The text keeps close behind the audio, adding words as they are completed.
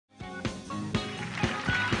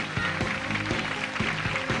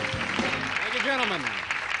gentlemen,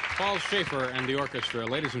 Paul Schaefer and the orchestra.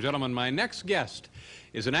 Ladies and gentlemen, my next guest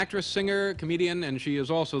is an actress, singer, comedian, and she is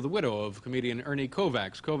also the widow of comedian Ernie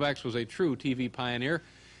Kovacs. Kovacs was a true TV pioneer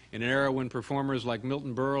in an era when performers like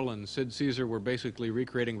Milton Berle and Sid Caesar were basically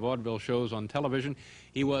recreating vaudeville shows on television.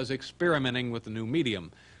 He was experimenting with the new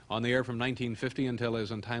medium. On the air from 1950 until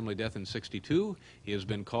his untimely death in '62, he has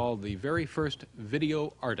been called the very first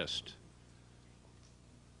video artist.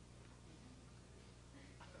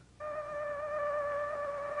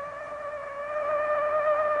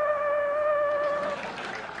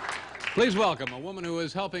 Please welcome a woman who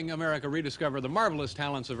is helping America rediscover the marvelous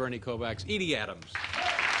talents of Ernie Kovacs, Edie Adams.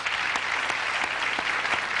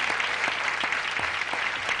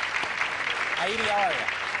 Hi, Edie, how are you?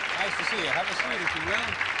 Nice to see you. Have a seat if you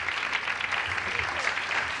will.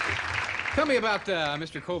 Tell me about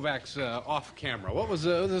Mr. Kovacs off camera. What was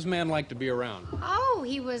this man like to be around? Oh,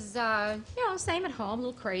 he was, you know, same at home, a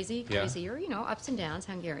little crazy, Yeah. crazier, you know, ups and downs,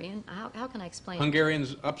 Hungarian. How can I explain it?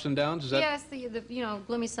 Hungarians' ups and downs? Is that? Yes, the you know,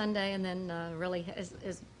 gloomy Sunday, and then really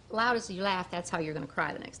as loud as you laugh, that's how you're going to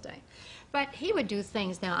cry the next day. But he would do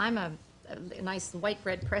things. Now, I'm a nice white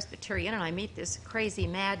bread Presbyterian, and I meet this crazy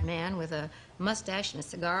madman with a mustache and a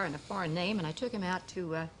cigar and a foreign name, and I took him out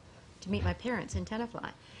to meet my parents in Tenafly.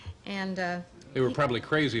 And They were probably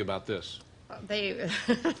crazy about this. They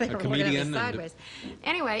were looking at comedian me sideways.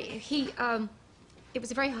 Anyway, it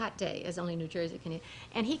was a very hot day, as only New Jersey can eat,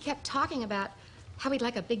 and he kept talking about how he'd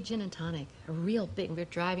like a big gin and tonic, a real big. We were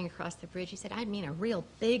driving across the bridge. He said, "I'd mean a real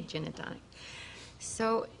big gin and tonic."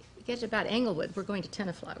 So we get to about Englewood. We're going to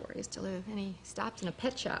Tenafly, where he used to live, and he stopped in a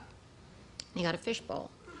pet shop. He got a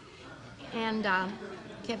fishbowl, and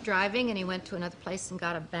kept driving, and he went to another place and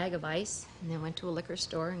got a bag of ice, and then went to a liquor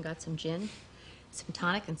store and got some gin, some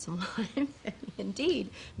tonic, and some lime, and he indeed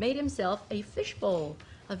made himself a fishbowl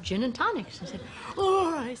of gin and tonic. So I said,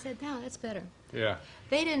 "Oh," I said, "now that's better." Yeah.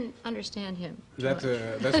 They didn't understand him. That's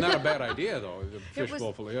not a bad idea, though. A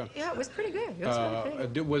fishbowl full of, yeah. Yeah, it was pretty good. It was really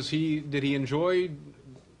pretty good. Did he enjoy?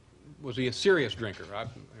 Was he a serious drinker? I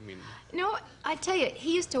mean. No, I tell you,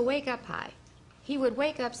 he used to wake up high. He would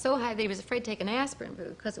wake up so high that he was afraid to take an aspirin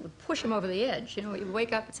because it would push him over the edge. You know, he would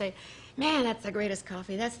wake up and say, "Man, that's the greatest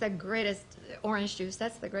coffee. That's the greatest orange juice.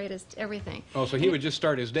 That's the greatest everything." Oh, so he would just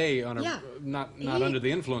start his day on a Yeah. not under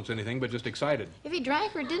the influence of anything, but just excited. If he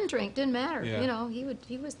drank or didn't drink, didn't matter. Yeah. You know,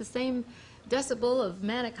 he was the same decibel of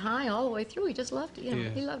manic high all the way through. He just loved it. You know, Yeah.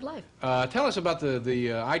 he loved life. Tell us about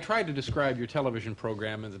I tried to describe your television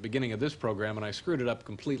program at the beginning of this program, and I screwed it up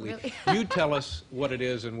completely. Really? You tell us what it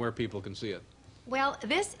is and where people can see it. Well,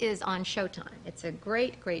 this is on Showtime. It's a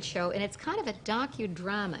great, great show, and it's kind of a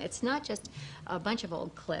docudrama. It's not just a bunch of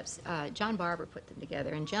old clips. John Barber put them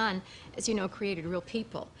together, and John, as you know, created real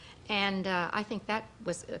people. And I think that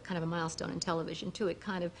was kind of a milestone in television, too. It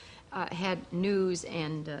kind of had news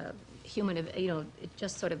and human, you know, it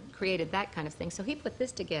just sort of created that kind of thing. So he put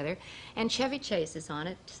this together, and Chevy Chase is on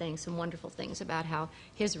it, saying some wonderful things about how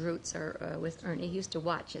his roots are with Ernie. He used to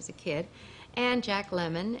watch as a kid. And Jack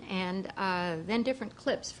Lemmon, and then different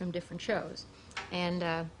clips from different shows. And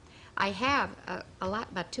I have a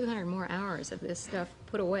lot, about 200 more hours of this stuff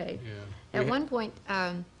put away. Yeah. At one point,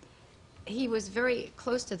 he was very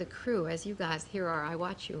close to the crew, as you guys here are. I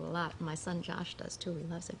watch you a lot. My son Josh does, too. He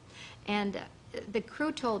loves it. And the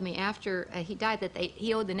crew told me after he died that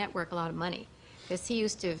he owed the network a lot of money, because he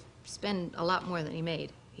used to spend a lot more than he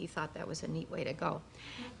made. He thought that was a neat way to go.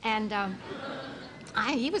 And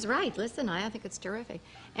he was right. Listen, I think it's terrific.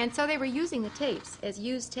 And so they were using the tapes as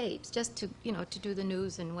used tapes, just to, you know, to do the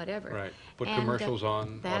news and whatever. Right. Put And, commercials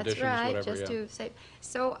on, that's auditions, right, whatever. just Yeah. to say.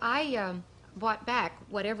 So I bought back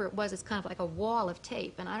whatever it was. It's kind of like a wall of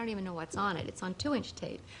tape, and I don't even know what's on it. It's on 2-inch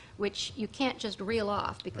tape, which you can't just reel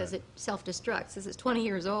off because Right. it self-destructs. This is 20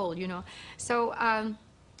 years old, you know. So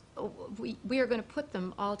we are going to put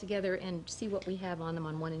them all together and see what we have on them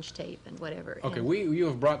on 1-inch tape and whatever. Okay, And you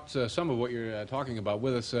have brought some of what you're talking about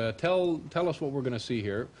with us. Tell us what we're going to see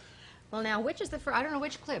here. well, now, which is the first? I don't know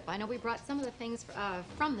which clip. I know we brought some of the things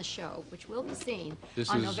from the show, which will be seen This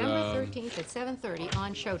on is, November 13th at 7:30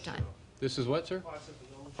 on Showtime. This is what, sir?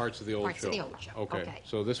 Parts of the old Parts show. of the old show. Okay.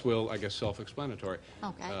 So this will, I guess, self-explanatory.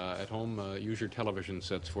 Okay. At home, use your television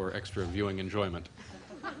sets for extra viewing enjoyment.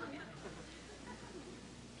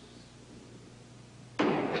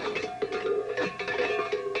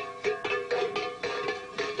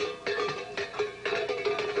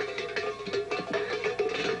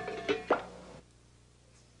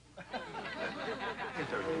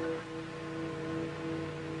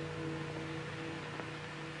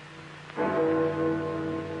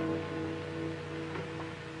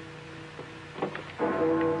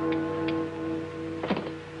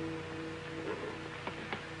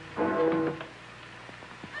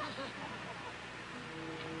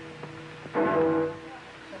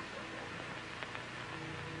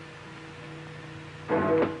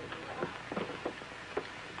 Now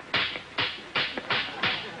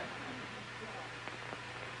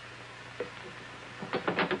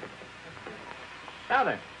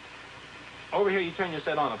then, over here you turn your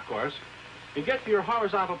set on, of course. You get to your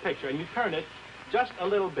horizontal picture and you turn it just a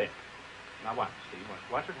little bit. Now watch, Steve,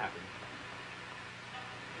 watch what happens.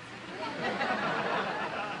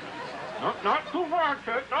 No, not too far,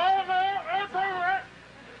 Kurt. No, that's all right.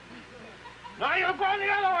 Now you're going the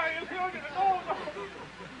other way. You feel it. No.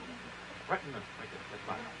 Right in the middle, right there, that's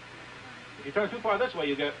fine. If you turn too far this way,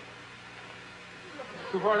 you get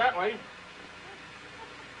too far that way.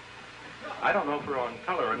 I don't know if we're on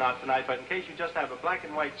color or not tonight, but in case you just have a black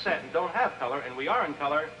and white set and don't have color, and we are in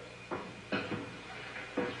color.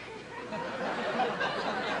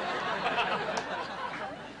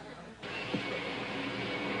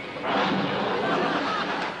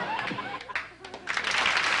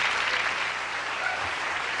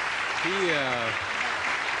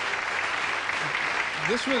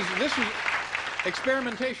 This was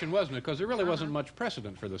experimentation, wasn't it? Because there really wasn't much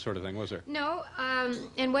precedent for this sort of thing, was there? No,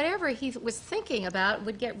 and whatever he was thinking about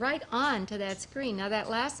would get right on to that screen. Now, that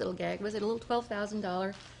last little gag was a little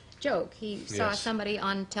 $12,000 joke. He saw somebody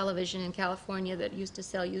on television in California that used to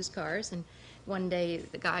sell used cars, and one day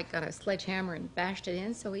the guy got a sledgehammer and bashed it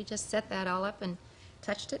in, so he just set that all up and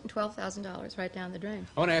touched it, and $12,000 right down the drain.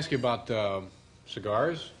 I want to ask you about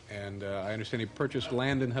cigars, and I understand he purchased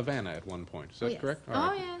land in Havana at one point. Is that correct? All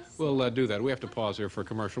right. Yes. We'll do that. We have to pause here for a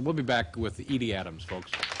commercial. We'll be back with Edie Adams,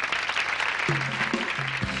 folks.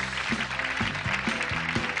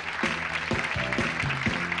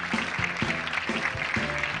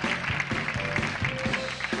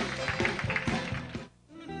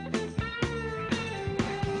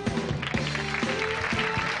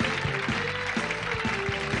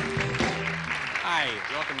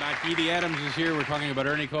 Welcome back. Edie Adams is here. We're talking about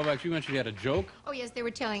Ernie Kovacs. You mentioned he had a joke. Oh, yes, they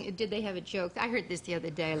were telling, did they have a joke? I heard this the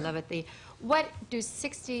other day. I love it. What do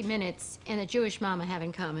 60 Minutes and a Jewish mama have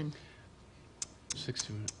in common?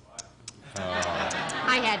 60 Minutes.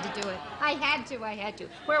 I had to do it. I had to.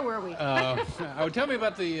 Where were we? Tell me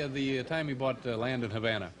about the time he bought land in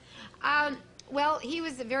Havana. Well, he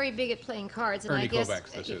was very big at playing cards, and Ernie I guess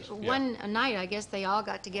Kovacs, this is. One night, I guess they all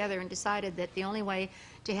got together and decided that the only way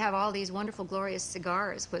to have all these wonderful, glorious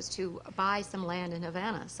cigars was to buy some land in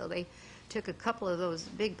Havana. So they took a couple of those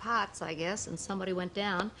big pots, I guess, and somebody went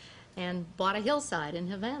down and bought a hillside in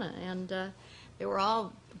Havana, and they were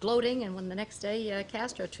all gloating. And when the next day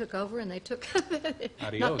Castro took over, and they took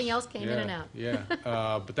nothing else came in and out. Yeah,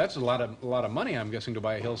 but that's a lot of money, I'm guessing, to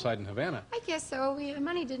buy a hillside in Havana. I guess so.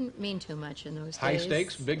 Money didn't mean too much in those days. High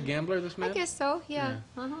stakes, big gambler, this man? I guess so, yeah.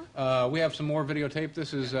 We have some more videotape.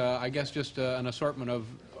 This is, I guess, just an assortment of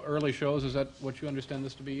early shows. Is that what you understand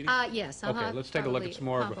this to be, Edie? Yes. Okay, let's take a look at some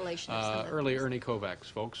more compilation of early Ernie Kovacs,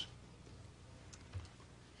 folks.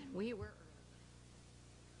 We were.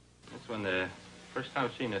 That's when the first time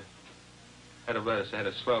I've seen a head of lettuce that had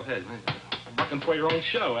a swell head. Looking for your own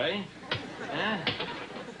show, eh?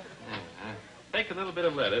 Take a little bit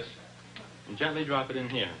of lettuce and gently drop it in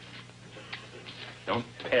here. Don't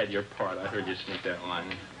pad your part. I heard you sneak that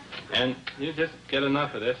line. And you just get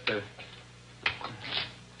enough of this to...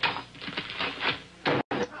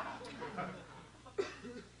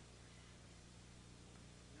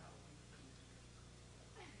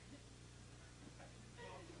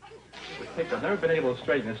 I've never been able to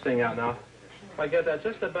straighten this thing out now. If I get that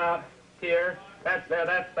just about here,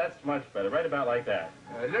 that's much better. Right about like that.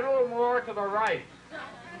 A little more to the right.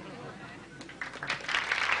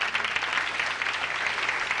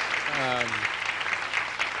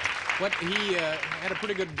 He had a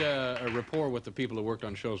pretty good rapport with the people who worked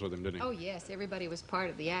on shows with him, didn't he? Oh, yes. Everybody was part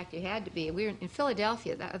of the act. You had to be. We were in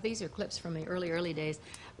Philadelphia. These are clips from the early days.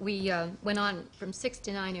 We went on from 6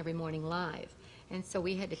 to 9 every morning live. And so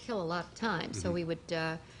we had to kill a lot of time. So we would,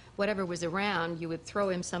 whatever was around, you would throw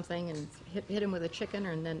him something and hit him with a chicken,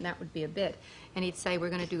 and then that would be a bit. And he'd say, we're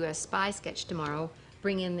going to do a spy sketch tomorrow.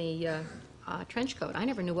 Bring in the trench coat. I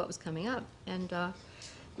never knew what was coming up. And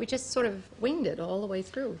we just sort of winged it all the way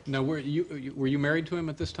through. Now, were you married to him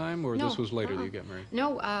at this time, or No, this was later that you got married?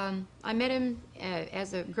 No, I met him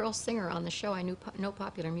as a girl singer on the show. I knew no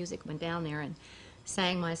popular music, went down there and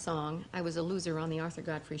sang my song. I was a loser on the Arthur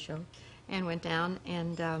Godfrey show, and went down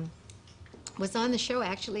and was on the show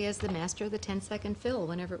actually as the master of the 10-second fill.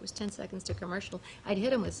 Whenever it was 10 seconds to commercial, I'd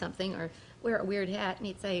hit him with something or wear a weird hat, and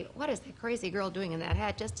he'd say, what is that crazy girl doing in that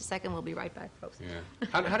hat? Just a second, we'll be right back, folks. Yeah.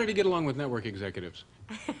 How did he get along with network executives?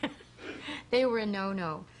 They were a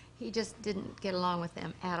no-no. He just didn't get along with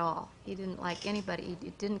them at all. He didn't like anybody.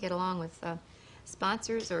 He didn't get along with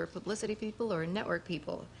sponsors or publicity people or network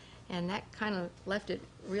people. and that kind of left it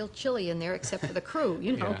real chilly in there, except for the crew,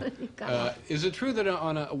 you know. Yeah. Is it true that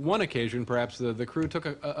on one occasion, perhaps, the crew took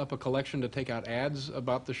up a collection to take out ads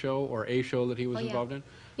about the show or a show that he was involved in?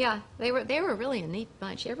 Yeah, they were really a neat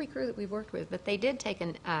bunch, every crew that we've worked with, but they did take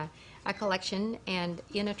a collection and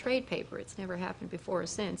in a trade paper. It's never happened before or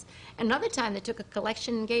since. Another time they took a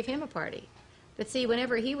collection and gave him a party. But see,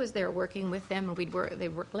 whenever he was there working with them and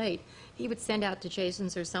they'd work late, he would send out to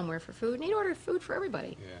Jason's or somewhere for food, and he'd order food for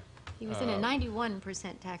everybody. Yeah. He was in a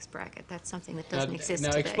 91% tax bracket. That's something that doesn't exist now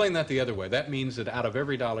today. explain that the other way. That means that out of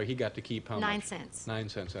every dollar he got to keep how much? 9 cents. 9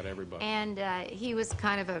 cents out of every buck. And he was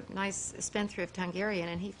kind of a nice spendthrift Hungarian,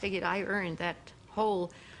 and he figured, I earned that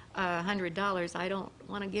whole $100. I don't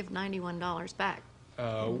want to give $91 back.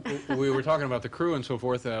 We were talking about the crew and so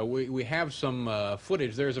forth. We have some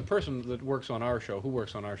footage. There's a person that works on our show,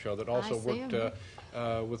 that also worked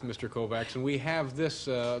with Mr. Kovacs, and we have this.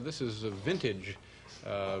 This is a vintage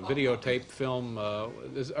videotape film.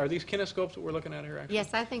 Are these kinescopes that we're looking at here, actually?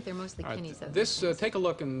 Yes, I think they're mostly kinis. This, take a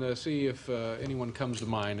look and see if anyone comes to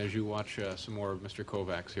mind as you watch some more of Mr.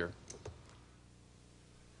 Kovacs here.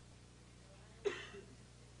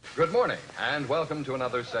 Good morning, and welcome to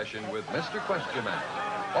another session with Mr. Question Man.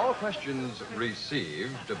 All questions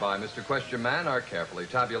received by Mr. Question Man are carefully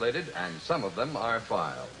tabulated, and some of them are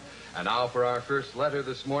filed. And now for our first letter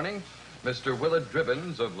this morning, Mr. Willard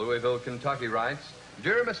Dribbins of Louisville, Kentucky writes,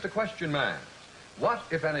 Dear Mr. Question Man, what,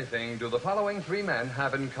 if anything, do the following three men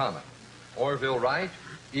have in common? Orville Wright,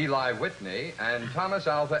 Eli Whitney, and Thomas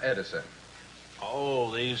Alva Edison.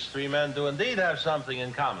 Oh, these three men do indeed have something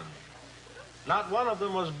in common. Not one of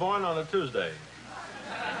them was born on a Tuesday.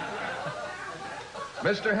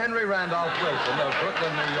 Mr. Henry Randolph Wilson of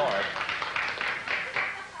Brooklyn, New York.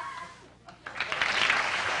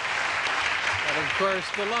 And of course,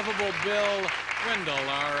 the lovable Bill Wendell,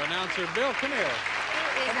 our announcer. Bill, come here.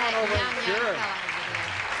 Come on over. Sure.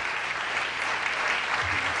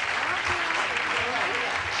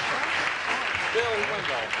 Bill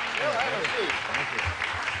Wendell. Bill, have a seat.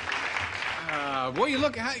 Well, you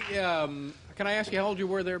look. Can I ask you how old you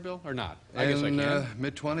were there, Bill, or not? I guess I can.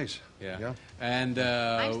 Mid-20s. Yeah. And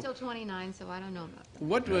I'm still 29, so I don't know about that.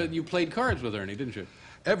 what you played cards with Ernie, didn't you?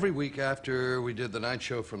 Every week after we did the night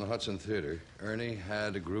show from the Hudson Theater, Ernie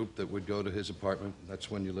had a group that would go to his apartment.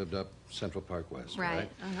 That's when you lived up Central Park West, right?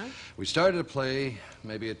 We started to play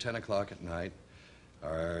maybe at 10 o'clock at night.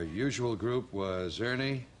 Our usual group was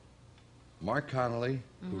Ernie, Mark Connolly,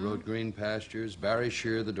 who wrote Green Pastures, Barry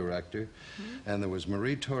Shear, the director, and there was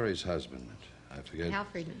Marie Torrey's husband. I forget. Hal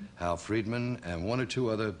Friedman. Hal Friedman, and one or two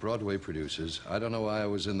other Broadway producers. I don't know why I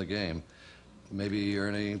was in the game. Maybe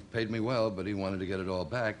Ernie paid me well, but he wanted to get it all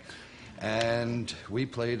back. And we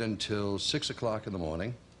played until 6 o'clock in the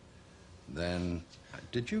morning. Then,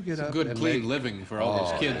 did you get up? Good, clean living for all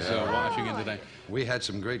those kids watching it today. We had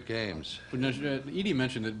some great games. Edie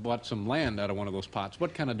mentioned that bought some land out of one of those pots.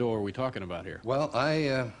 What kind of dough are we talking about here? Well,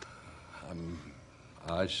 I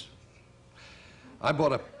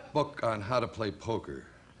bought a book on how to play poker,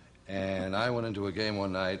 and I went into a game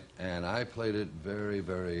one night, and I played it very,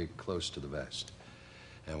 very close to the vest.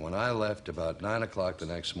 And when I left about 9 o'clock the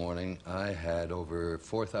next morning, I had over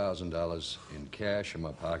 $4,000 in cash in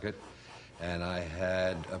my pocket, and I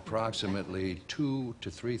had approximately $2,000 to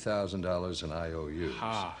 $3,000 in IOUs.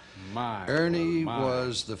 Ernie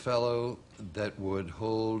was the fellow that would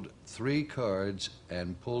hold 3 cards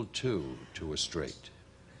and pull 2 to a straight.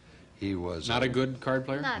 He was not a good card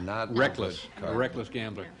player? Not reckless. A reckless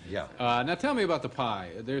gambler. Yeah. Now tell me about the pie.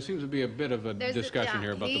 There seems to be a bit of a discussion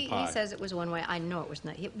here about the pie. He says it was one way. I know it was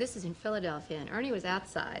not. This is in Philadelphia, and Ernie was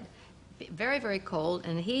outside, very, very cold,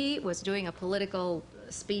 and he was doing a political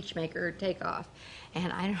speech maker takeoff.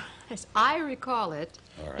 And as I recall it,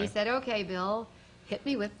 he said, "Okay, Bill, hit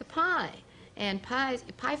me with the pie." And pie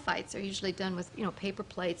fights are usually done with, paper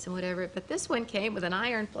plates and whatever, but this one came with an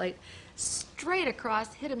iron plate straight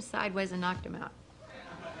across, hit him sideways, and knocked him out.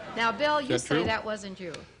 Now, Bill, you say that wasn't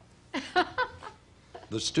you.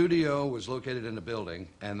 The studio was located in a building,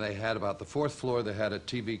 and they had about the 4th floor, they had a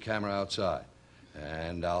TV camera outside.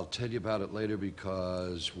 And I'll tell you about it later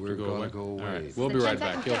because we're going to go away. All right. We'll be right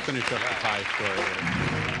back. He'll finish up the pie story.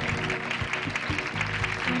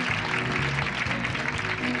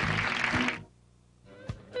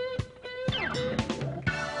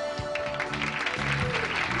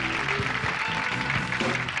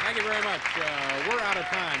 We're out of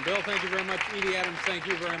time. Bill, thank you very much. Edie Adams, thank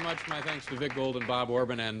you very much. My thanks to Vic Gold and Bob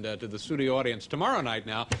Orban and to the studio audience. Tomorrow night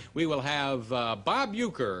now, we will have Bob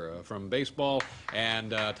Uecker from baseball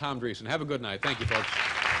and Tom Dreesen. Have a good night. Thank you, folks.